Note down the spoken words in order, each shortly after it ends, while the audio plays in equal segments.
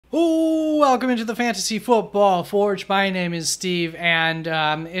Ooh, welcome into the Fantasy Football Forge. My name is Steve, and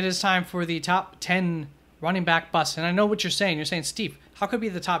it is time for the top 10 running back busts. And I know what you're saying. You're saying, Steve, how could it be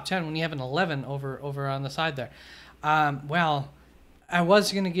the top 10 when you have an 11 over on the side there? Well, I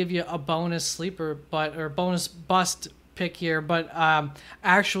was going to give you a bonus sleeper, or bonus bust pick here, but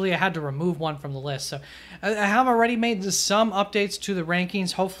actually I had to remove one from the list. So I have already made some updates to the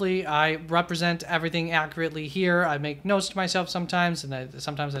rankings. Hopefully I represent everything accurately here. I make notes to myself sometimes, and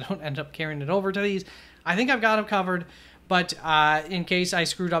sometimes I don't end up carrying it over to these. I think I've got them covered, but in case I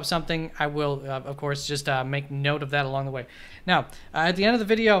screwed up something, I will, of course, just make note of that along the way. Now, at the end of the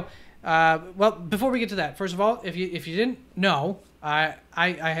video, well, before we get to that, first of all, if you didn't know, I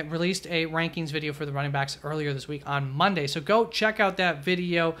had released a rankings video for the running backs earlier this week on Monday. So go check out that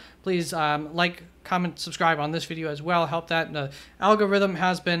video. Please like, comment, subscribe on this video as well. Help that. The algorithm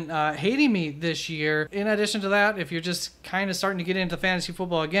has been hating me this year. In addition to that, if you're just kind of starting to get into fantasy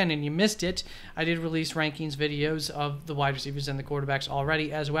football again and you missed it, I did release rankings videos of the wide receivers and the quarterbacks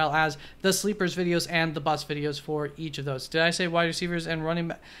already, as well as the sleepers videos and the bust videos for each of those. Did I say wide receivers and running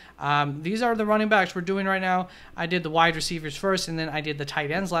back? These are the running backs we're doing right now. I did the wide receivers first, and then I did the tight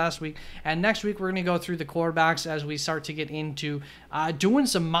ends last week. And next week, we're going to go through the quarterbacks as we start to get into doing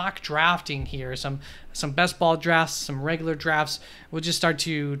some mock drafting here, some best ball drafts, some regular drafts. We'll just start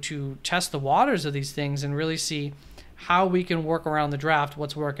to test the waters of these things and really see how we can work around the draft,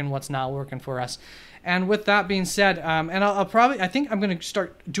 what's working, what's not working for us. And with that being said, and I think I'm going to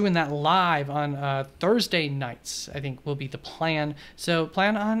start doing that live on Thursday nights, I think will be the plan. So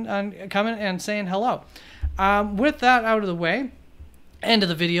plan on coming and saying hello. With that out of the way, end of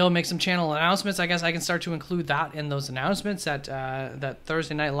the video, make some channel announcements. I guess I can start to include that in those announcements that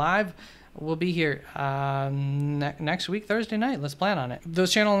Thursday night live. We'll be here next week, Thursday night. Let's plan on it.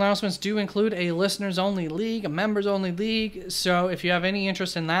 Those channel announcements do include a listeners-only league, a members-only league. So if you have any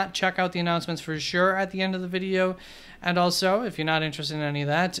interest in that, check out the announcements for sure at the end of the video. And also, if you're not interested in any of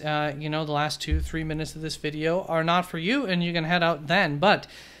that, you know, the last 2-3 minutes of this video are not for you, and you can head out then. But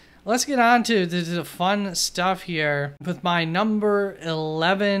let's get on to the fun stuff here with my number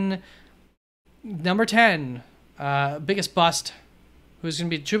 11, number 10, biggest bust, who's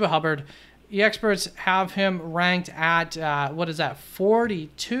going to be Chuba Hubbard. The experts have him ranked at, what is that,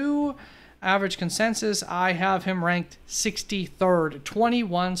 42 average consensus. I have him ranked 63rd,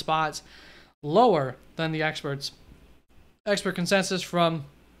 21 spots lower than the experts. Expert consensus from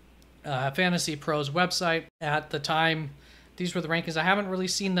Fantasy Pros website at the time. These were the rankings. I haven't really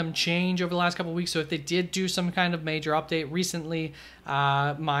seen them change over the last couple of weeks, so if they did do some kind of major update recently,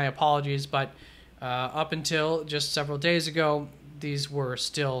 my apologies, but up until just several days ago, these were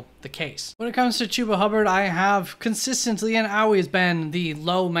still the case. When it comes to Chuba Hubbard, I have consistently and always been the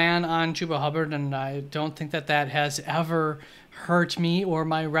low man on Chuba Hubbard, and I don't think that that has ever hurt me or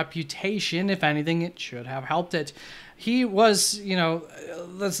my reputation. If anything, it should have helped it. He was, you know,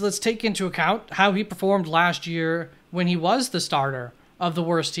 let's take into account how he performed last year when he was the starter of the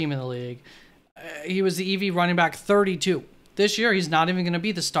worst team in the league. He was the EV running back 32. This year, he's not even going to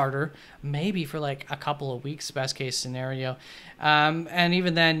be the starter, maybe for like a couple of weeks, best case scenario. And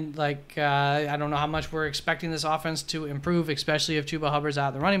even then, like, I don't know how much we're expecting this offense to improve, especially if Chuba Hubbard's out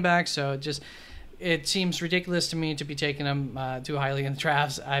of the running back. So it seems ridiculous to me to be taking him too highly in the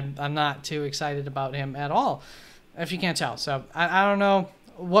drafts. I'm not too excited about him at all, if you can't tell. So I don't know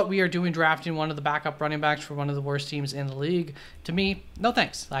what we are doing drafting one of the backup running backs for one of the worst teams in the league. To me, no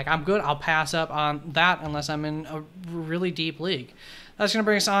thanks. Like, I'm good. I'll pass up on that unless I'm in a really deep league. That's going to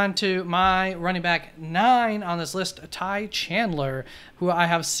bring us on to my running back 9 on this list, Ty Chandler, who I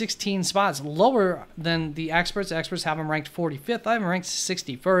have 16 spots lower than the experts. The experts have him ranked 45th. I have him ranked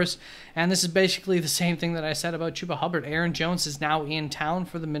 61st. And this is basically the same thing that I said about Chuba Hubbard. Aaron Jones is now in town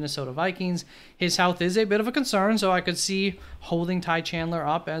for the Minnesota Vikings. His health is a bit of a concern, so I could see holding Ty Chandler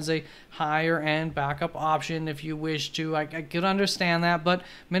up as a higher-end backup option if you wish to. I could understand that, but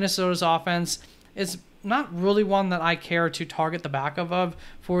Minnesota's offense is not really one that I care to target the backup of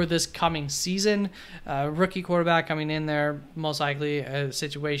for this coming season. Rookie quarterback coming in there, most likely a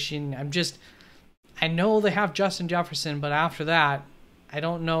situation. I know they have Justin Jefferson, but after that, I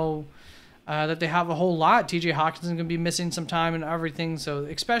don't know that they have a whole lot. TJ Hawkins is going to be missing some time and everything, so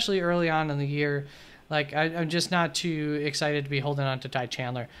especially early on in the year, like, I'm just not too excited to be holding on to Ty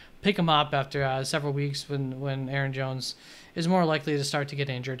Chandler. Pick him up after several weeks when Aaron Jones is more likely to start to get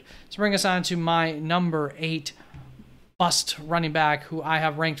injured. So bring us on to my number 8 bust running back who I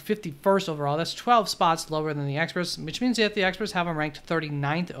have ranked 51st overall. That's 12 spots lower than the experts, which means that the experts have him ranked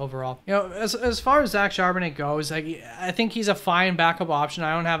 39th overall. You know, as far as Zach Charbonnet goes, like, I think he's a fine backup option.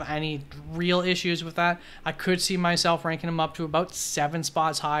 I don't have any real issues with that. I could see myself ranking him up to about 7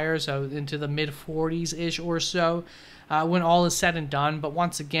 spots higher, so into the mid 40s-ish or so. When all is said and done. But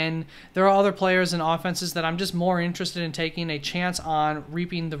once again, there are other players and offenses that I'm just more interested in taking a chance on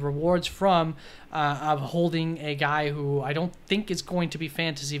reaping the rewards from of holding a guy who I don't think is going to be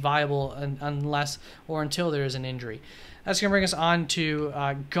fantasy viable unless or until there is an injury. That's going to bring us on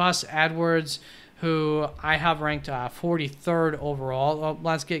to Gus Edwards, who I have ranked 43rd overall. Well,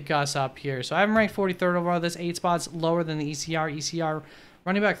 let's get Gus up here. So I have him ranked 43rd overall. That's 8 spots lower than the ECR. ECR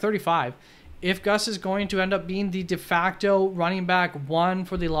running back 35. If Gus is going to end up being the de facto running back 1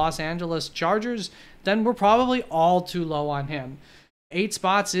 for the Los Angeles Chargers, then we're probably all too low on him. 8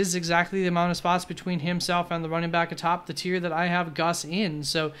 spots is exactly the amount of spots between himself and the running back atop the tier that I have Gus in.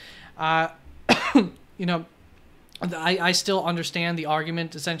 So, you know, I still understand the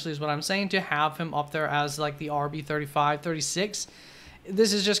argument, essentially is what I'm saying, to have him up there as like the RB 35, 36.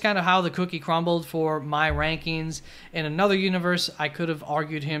 This is just kind of how the cookie crumbled for my rankings. In another universe, I could have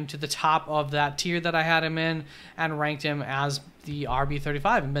argued him to the top of that tier that I had him in and ranked him as the RB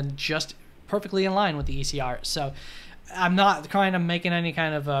 35 and been just perfectly in line with the ECR. So I'm not kind of making any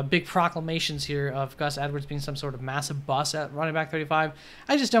kind of big proclamations here of Gus Edwards being some sort of massive bust at running back 35.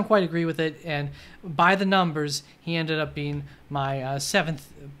 I just don't quite agree with it. And by the numbers, he ended up being my 7th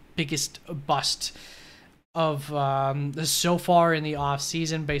biggest bust of so far in the off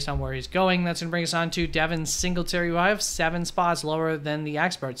season based on where he's going. That's going to bring us on to Devin Singletary, who I have 7 spots lower than the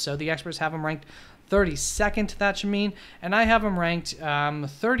experts. So the experts have him ranked 32nd, that should mean, and I have him ranked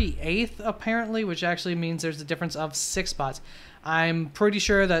 38th apparently, which actually means there's a difference of 6 spots. I'm pretty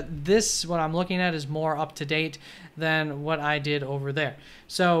sure that this, what I'm looking at, is more up to date than what I did over there.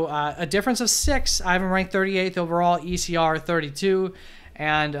 So a difference of 6. I have him ranked 38th overall, ECR 32.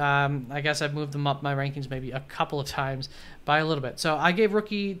 And I guess I've moved them up my rankings maybe a couple of times by a little bit. So I gave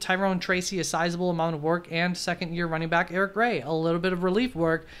rookie Tyrone Tracy a sizable amount of work, and second-year running back Eric Gray a little bit of relief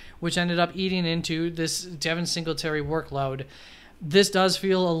work, which ended up eating into this Devin Singletary workload. This does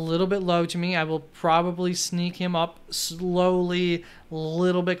feel a little bit low to me. I will probably sneak him up slowly, a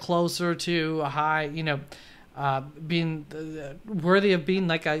little bit closer to a high, you know, being worthy of being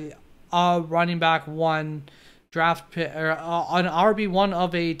like a running back 1 draft pick, or an RB1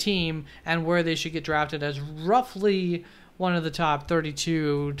 of a team, and where they should get drafted as roughly one of the top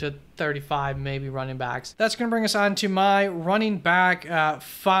 32 to 35 maybe running backs. That's going to bring us on to my running back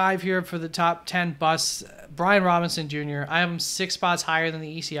 5 here for the top 10 busts. Brian Robinson Jr. I have him 6 spots higher than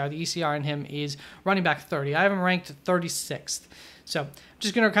the ECR. The ECR in him is running back 30. I have him ranked 36th. So I'm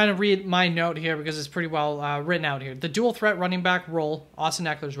just going to kind of read my note here because it's pretty well written out here. The dual threat running back role, Austin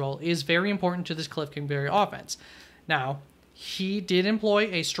Eckler's role, is very important to this Cliff Kingsbury offense. Now, he did employ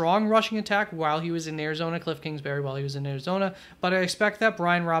a strong rushing attack while he was in Arizona, Cliff Kingsbury while he was in Arizona, but I expect that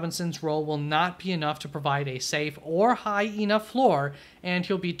Brian Robinson's role will not be enough to provide a safe or high enough floor, and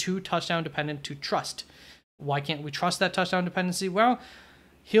he'll be too touchdown dependent to trust. Why can't we trust that touchdown dependency? Well,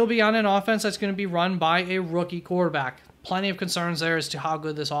 he'll be on an offense that's going to be run by a rookie quarterback. Plenty of concerns there as to how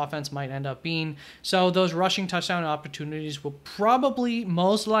good this offense might end up being. So those rushing touchdown opportunities will probably,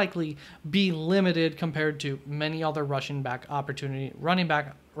 most likely, be limited compared to many other running back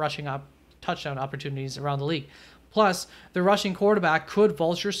rushing touchdown opportunities around the league. Plus, the rushing quarterback could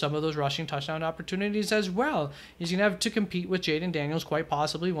vulture some of those rushing touchdown opportunities as well. He's going to have to compete with Jaden Daniels quite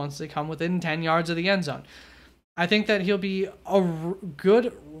possibly once they come within 10 yards of the end zone. I think that he'll be a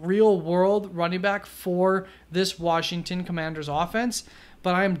good real-world running back for this Washington Commanders offense,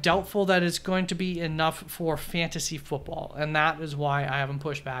 but I am doubtful that it's going to be enough for fantasy football, and that is why I have him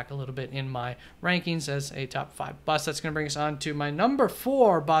pushed back a little bit in my rankings as a top 5 bust. That's going to bring us on to my number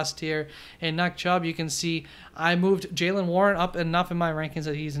 4 bust here in Nick Chubb. You can see I moved Jaylen Warren up enough in my rankings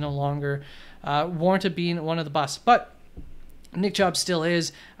that he's no longer warranted being one of the busts, but Nick Chubb still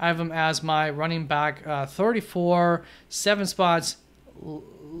is. I have him as my running back 34, 7 spots.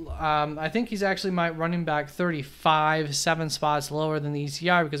 I think he's actually my running back 35, 7 spots lower than the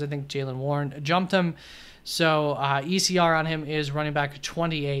ECR because I think Jaylen Warren jumped him. So ECR on him is running back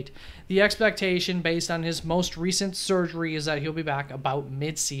 28. The expectation based on his most recent surgery is that he'll be back about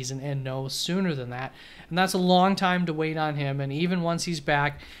mid-season and no sooner than that. And that's a long time to wait on him. And even once he's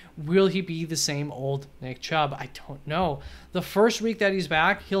back, will he be the same old Nick Chubb? I don't know. The first week that he's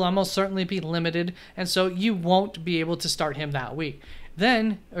back, he'll almost certainly be limited. And so you won't be able to start him that week.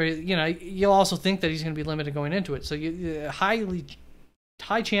 Then, or you know, you'll also think that he's going to be limited going into it. So you highly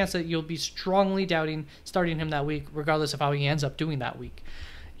high chance that you'll be strongly doubting starting him that week, regardless of how he ends up doing that week.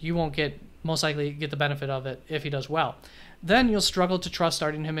 You won't most likely get the benefit of it if he does well. Then you'll struggle to trust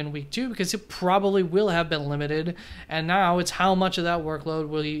starting him in week 2 because he probably will have been limited. And now it's how much of that workload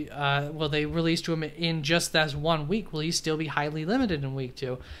will they release to him in just that 1 week? Will he still be highly limited in week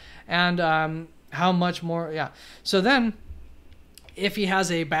 2? And how much more? Yeah. So then, if he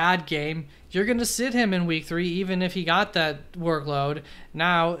has a bad game, you're going to sit him in week 3, even if he got that workload.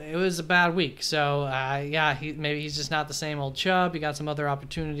 Now, it was a bad week. So, yeah, maybe he's just not the same old Chubb. You got some other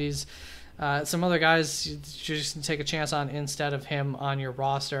opportunities. Some other guys you just take a chance on instead of him on your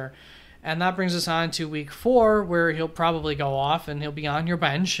roster. And that brings us on to week 4, where he'll probably go off and he'll be on your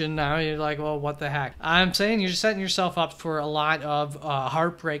bench. And now you're like, well, what the heck? I'm saying you're setting yourself up for a lot of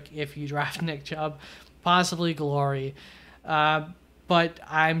heartbreak if you draft Nick Chubb, possibly glory. But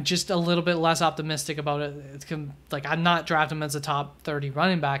I'm just a little bit less optimistic about it. I'm not drafting him as a top 30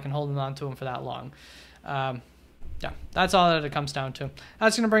 running back and holding on to him for that long. Yeah, that's all that it comes down to.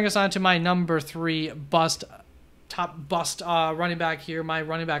 That's going to bring us on to my number 3 top bust running back here. My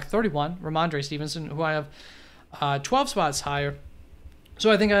running back 31, Ramondre Stevenson, who I have 12 spots higher. So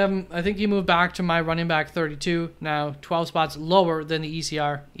I think he moved back to my running back 32, now 12 spots lower than the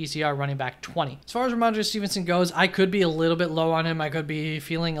ECR running back 20. As far as Ramondre Stevenson goes, I could be a little bit low on him. I could be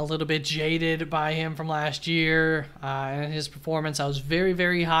feeling a little bit jaded by him from last year and his performance. I was very,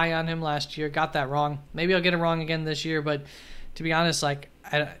 very high on him last year. Got that wrong. Maybe I'll get it wrong again this year, but to be honest,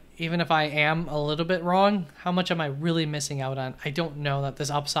 even if I am a little bit wrong, how much am I really missing out on? I don't know that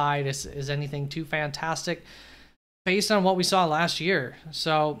this upside is anything too fantastic based on what we saw last year.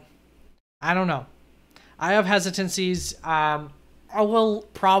 So, I don't know. I have hesitancies. I will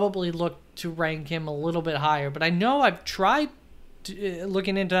probably look to rank him a little bit higher, but I know I've tried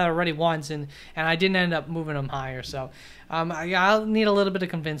looking into that already once, and I didn't end up moving him higher. So, I'll need a little bit of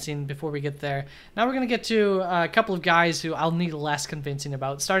convincing before we get there. Now we're going to get to a couple of guys who I'll need less convincing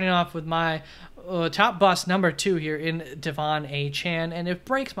about, starting off with my top bust number 2 here in Devon Achane, and it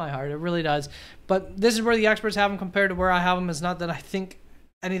breaks my heart. It really does. But this is where the experts have him compared to where I have him. It's not that I think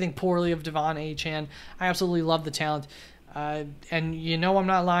anything poorly of Devon Achane. I absolutely love the talent. And you know I'm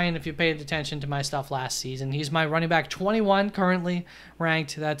not lying if you paid attention to my stuff last season. He's my running back 21 currently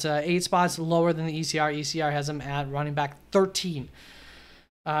ranked. That's 8 spots lower than the ECR. ECR has him at running back 13.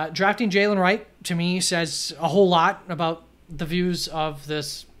 Drafting Jalen Wright, to me, says a whole lot about the views of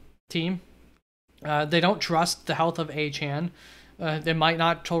this team. They don't trust the health of Achane. They might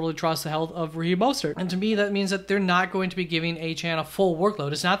not totally trust the health of Raheem Mostert. And to me, that means that they're not going to be giving Achane a full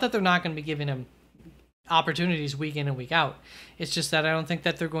workload. It's not that they're not going to be giving him opportunities week in and week out. It's just that I don't think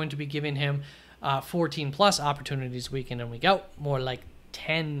that they're going to be giving him 14 plus opportunities week in and week out. More like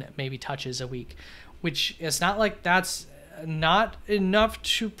 10 maybe touches a week, which it's not like that's not enough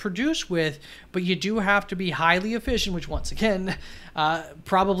to produce with, but you do have to be highly efficient, which once again,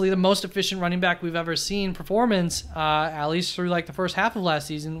 probably the most efficient running back we've ever seen performance, at least through like the first half of last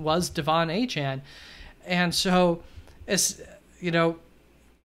season, was Devon Achane. And so, it's,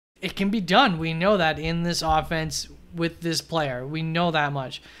 it can be done. We know that in this offense with this player. We know that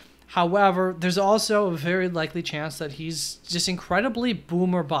much. However, there's also a very likely chance that he's just incredibly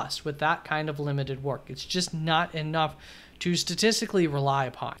boom or bust with that kind of limited work. It's just not enough to statistically rely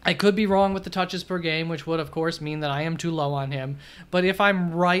upon. I could be wrong with the touches per game, which would, of course, mean that I am too low on him. But if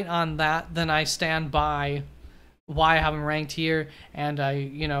I'm right on that, then I stand by why I have him ranked here, and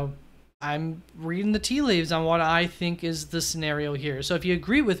I'm reading the tea leaves on what I think is the scenario here. So if you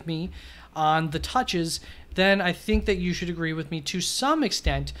agree with me on the touches, then I think that you should agree with me to some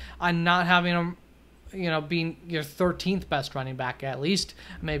extent on not having him, being your 13th best running back at least.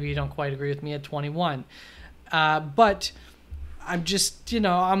 Maybe you don't quite agree with me at 21. But I'm just,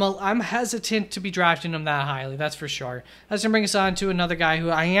 I'm hesitant to be drafting him that highly, that's for sure. That's going to bring us on to another guy who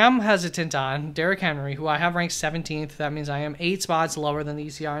I am hesitant on, Derrick Henry, who I have ranked 17th. That means I am 8 spots lower than the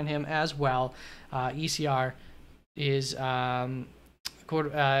ECR in him as well. ECR is running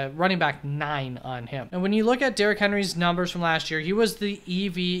back 9 on him. And when you look at Derrick Henry's numbers from last year, he was the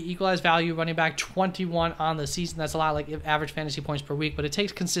EV, equalized value, running back 21 on the season. That's a lot like average fantasy points per week, but it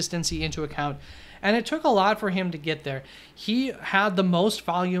takes consistency into account. And it took a lot for him to get there. He had the most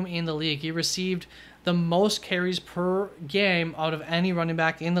volume in the league. He received the most carries per game out of any running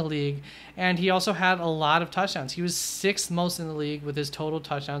back in the league. And he also had a lot of touchdowns. He was 6th most in the league with his total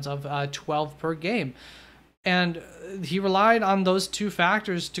touchdowns of 12 per game. And he relied on those two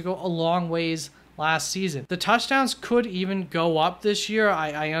factors to go a long ways last season. The touchdowns could even go up this year.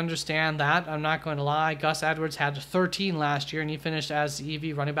 I understand that. I'm not going to lie. Gus Edwards had 13 last year, and he finished as the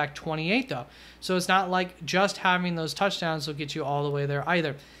EV running back 28, though. So it's not like just having those touchdowns will get you all the way there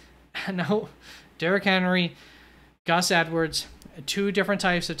either. No, Derrick Henry, Gus Edwards, two different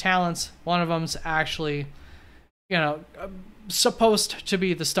types of talents. One of them's actually, supposed to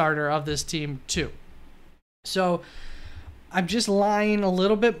be the starter of this team too. So I'm just lying a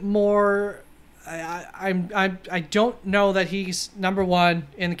little bit more. I don't know that he's number one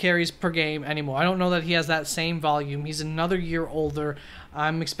in the carries per game anymore. I don't know that he has that same volume. He's another year older.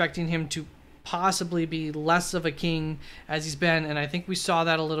 I'm expecting him to possibly be less of a king as he's been, and I think we saw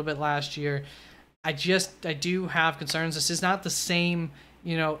that a little bit last year. I do have concerns. This is not the same,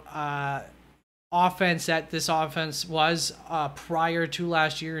 offense that this offense was prior to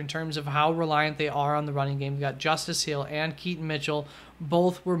last year in terms of how reliant they are on the running game. We got Justice Hill and Keaton Mitchell.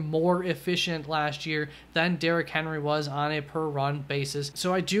 Both were more efficient last year than Derrick Henry was on a per run basis.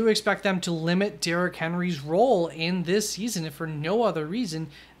 So I do expect them to limit Derrick Henry's role in this season, if for no other reason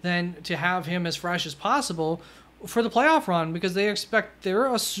than to have him as fresh as possible for the playoff run, because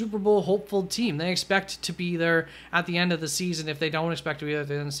they're a Super Bowl hopeful team. They expect to be there at the end of the season. If they don't expect to be there at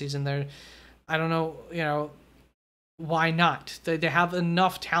the end of the season, I don't know, why not? They have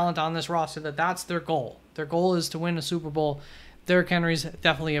enough talent on this roster that's their goal. Their goal is to win a Super Bowl. Derrick Henry's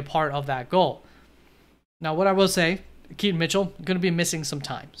definitely a part of that goal. Now, what I will say, Keaton Mitchell going to be missing some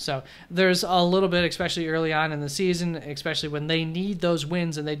time. So there's a little bit, especially early on in the season, especially when they need those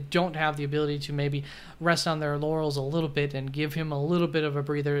wins and they don't have the ability to maybe rest on their laurels a little bit and give him a little bit of a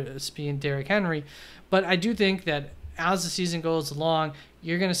breather, being Derrick Henry. But I do think that as the season goes along,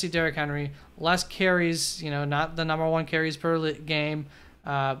 you're going to see Derrick Henry less carries, not the number one carries per game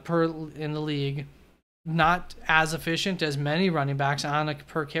in the league, not as efficient as many running backs on a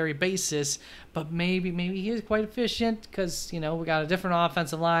per carry basis, but maybe he is quite efficient because we got a different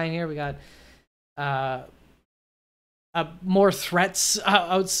offensive line here. We got more threats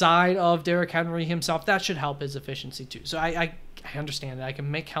outside of Derrick Henry himself. That should help his efficiency too. So I understand that. I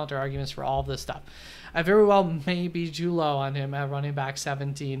can make counter arguments for all of this stuff. I very well may be too low on him at running back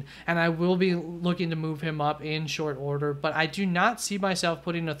 17, and I will be looking to move him up in short order, but I do not see myself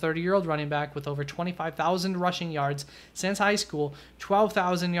putting a 30-year-old running back with over 25,000 rushing yards since high school,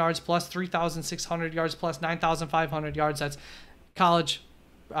 12,000 yards plus 3,600 yards plus 9,500 yards. That's college,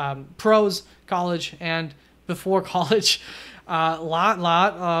 pros, college, and before college. Lot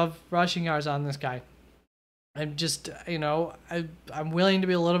of rushing yards on this guy. I'm just, I'm willing to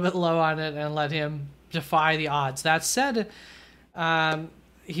be a little bit low on it and let him defy the odds. That said,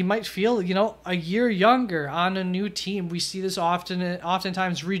 he might feel, a year younger on a new team. We see this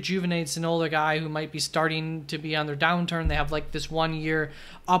oftentimes rejuvenates an older guy who might be starting to be on their downturn. They have like this 1 year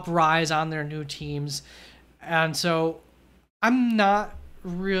uprise on their new teams. And so I'm not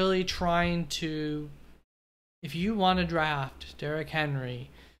really trying to, if you want to draft Derrick Henry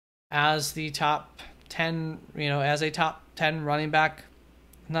as the top 10, as a top 10 running back,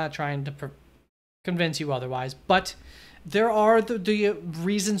 I'm not trying to convince you otherwise, but there are the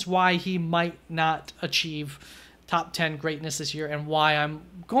reasons why he might not achieve top 10 greatness this year and why I'm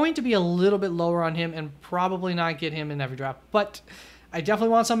going to be a little bit lower on him and probably not get him in every draft. But I definitely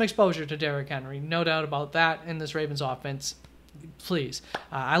want some exposure to Derrick Henry, no doubt about that, in this Ravens offense. Please.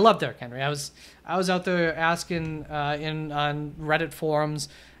 I love Derrick Henry. I was out there asking on Reddit forums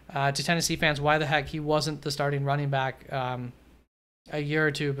to Tennessee fans why the heck he wasn't the starting running back a year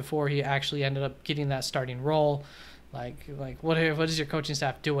or two before he actually ended up getting that starting role. Like what is your coaching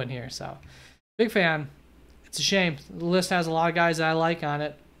staff doing here? So, big fan. It's a shame. The list has a lot of guys that I like on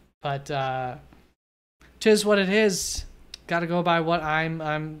it, but tis what it is. Got to go by what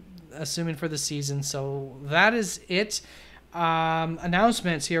I'm assuming for the season. So that is it.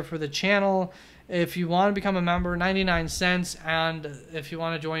 Announcements here for the channel. If you want to become a member, 99 cents. And if you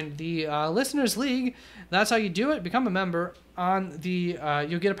want to join the Listeners League, that's how you do it. Become a member on the,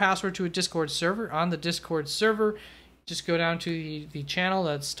 you'll get a password to a Discord server. On the Discord server, just go down to the channel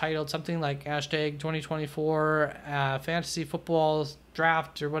that's titled something like hashtag 2024 Fantasy Football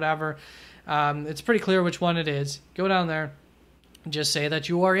Draft or whatever. It's pretty clear which one it is. Go down there, just say that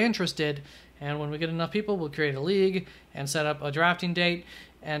you are interested. And when we get enough people, we'll create a league and set up a drafting date.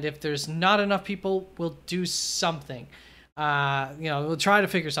 And if there's not enough people, we'll do something. We'll try to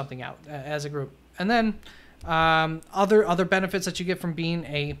figure something out as a group. And then other benefits that you get from being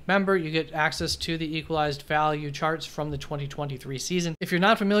a member, you get access to the equalized value charts from the 2023 season. If you're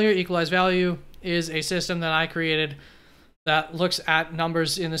not familiar, equalized value is a system that I created that looks at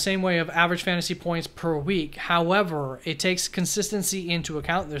numbers in the same way of average fantasy points per week. However, it takes consistency into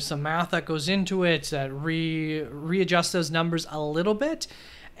account. There's some math that goes into it that readjusts those numbers a little bit,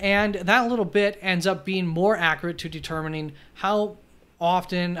 and that little bit ends up being more accurate to determining how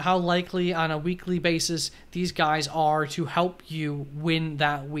often, how likely on a weekly basis these guys are to help you win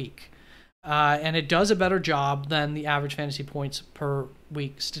that week. And it does a better job than the average fantasy points per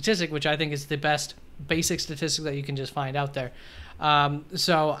week statistic, which I think is the best basic statistic that you can just find out there.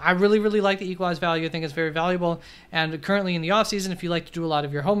 So I really, really like the equalized value. I think it's very valuable. And currently in the off season, if you like to do a lot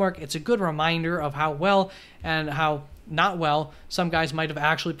of your homework, it's a good reminder of how well and how not well some guys might have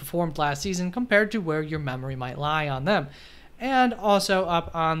actually performed last season compared to where your memory might lie on them. And also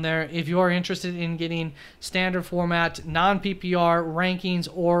up on there, if you are interested in getting standard format, non-PPR rankings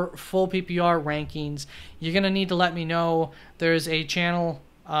or full PPR rankings, you're going to need to let me know. There's a channel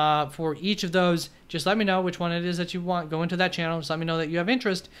for each of those. Just let me know which one it is that you want. Go into that channel. Just let me know that you have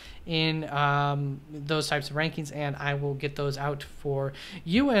interest in those types of rankings, and I will get those out for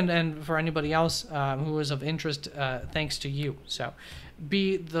you and for anybody else who is of interest, thanks to you. So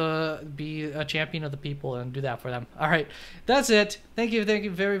be a champion of the people and do that for them. All right, that's it. Thank you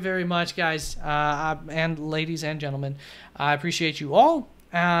very, very much, guys and ladies and gentlemen. I appreciate you all,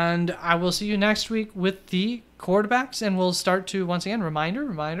 and I will see you next week with the quarterbacks, and we'll start to, once again,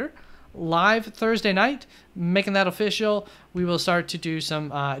 reminder, live Thursday night, making that official. We will start to do some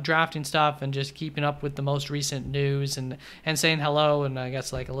drafting stuff and just keeping up with the most recent news and saying hello, and I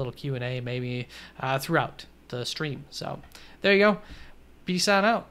guess like a little Q&A maybe throughout the stream. So there you go. Peace on out.